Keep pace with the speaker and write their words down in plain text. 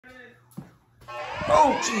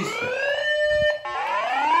Oh, jeez.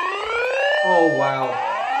 Oh, wow.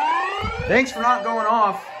 Thanks for not going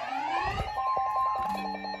off.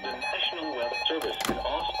 The National Weather Service in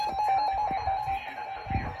Austin issued a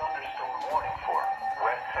severe thunderstorm warning for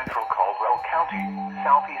west central Caldwell County,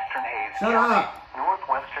 southeastern Hayes County,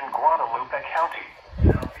 northwestern Guadalupe County,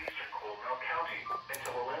 southeastern Comal County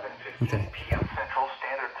until 11:15 p.m. Central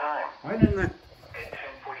Standard Time. Why didn't that? At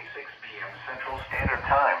 10:46 p.m. Central Standard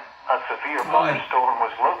Time, a severe thunderstorm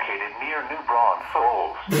was located near New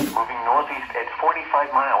Braunfels, moving northeast at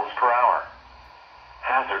 45 miles per hour.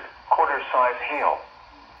 Hazard, quarter-size hail.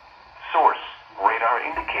 Source, radar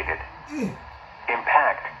indicated.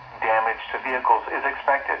 Impact, damage to vehicles is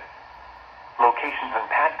expected. Locations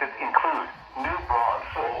impacted include New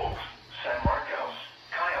Braunfels, San Marcos,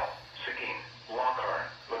 Kyle, Seguin,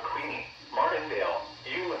 Lockhart, McQueenie, Martindale,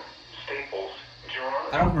 Ewan, Staples,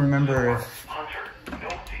 Geronimo. I don't remember if... Hunter,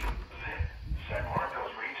 Nolte, Zip, San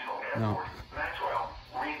Marcos Regional Airport, Maxwell,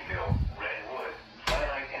 Reedville, Redwood,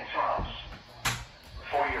 Flatiron, and Toms.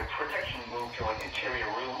 For your protection, move to an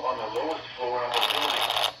interior room on the lowest floor of the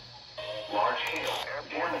building. Large hail,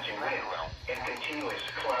 damaging rail, and continuous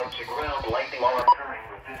cloud-to-ground lightning are occurring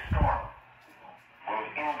with this storm. Move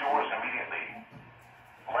indoors immediately.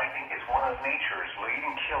 Lightning is one of nature's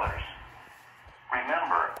leading killers.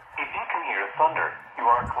 Remember, if you can hear thunder, you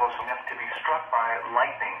are close enough to be struck by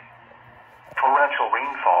lightning. Torrential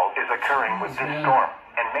rainfall is occurring with this storm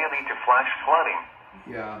and may lead to flash flooding.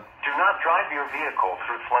 Yeah. Do not drive your vehicle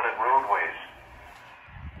through flooded roadways.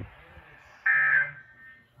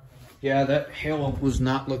 Yeah, that hail was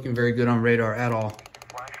not looking very good on radar at all.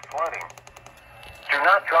 Flash flooding. Do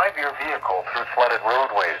not drive your vehicle through flooded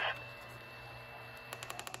roadways.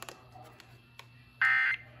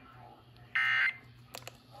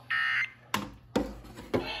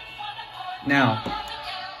 Now,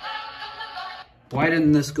 why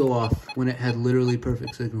didn't this go off when it had literally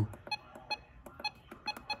perfect signal?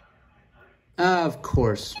 Of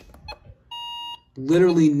course.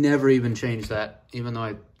 Literally never even changed that, even though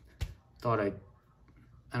I thought I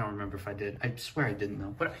don't remember if I did. I swear I didn't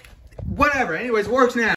though. But whatever. Anyways, it works now.